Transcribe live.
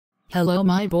Hello,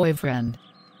 my boyfriend.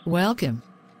 Welcome.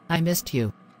 I missed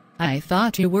you. I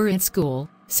thought you were in school,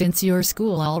 since your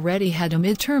school already had a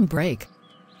midterm break.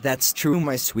 That's true,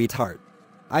 my sweetheart.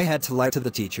 I had to lie to the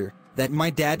teacher that my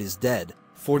dad is dead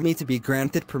for me to be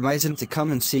granted permission to come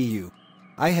and see you.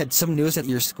 I had some news that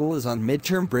your school is on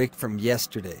midterm break from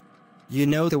yesterday. You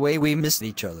know the way we missed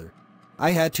each other.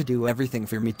 I had to do everything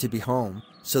for me to be home,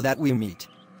 so that we meet.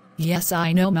 Yes,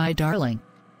 I know, my darling.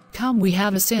 Come, we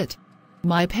have a sit.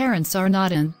 My parents are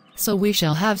not in, so we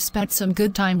shall have spent some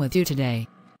good time with you today.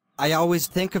 I always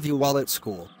think of you while at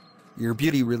school. Your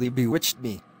beauty really bewitched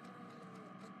me.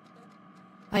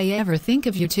 I ever think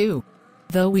of you too.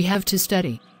 Though we have to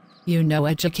study. You know,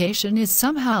 education is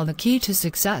somehow the key to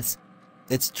success.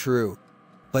 It's true.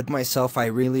 But myself, I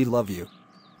really love you.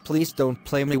 Please don't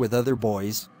play me with other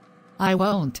boys. I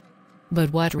won't.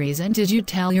 But what reason did you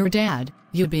tell your dad,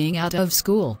 you being out of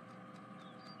school?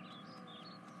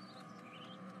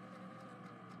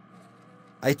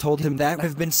 I told him that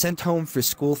I've been sent home for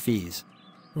school fees.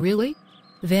 Really?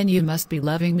 Then you must be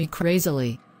loving me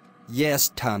crazily.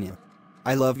 Yes, Tanya.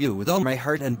 I love you with all my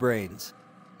heart and brains.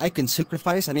 I can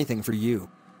sacrifice anything for you.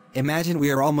 Imagine we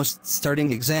are almost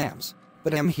starting exams,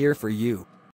 but I'm here for you.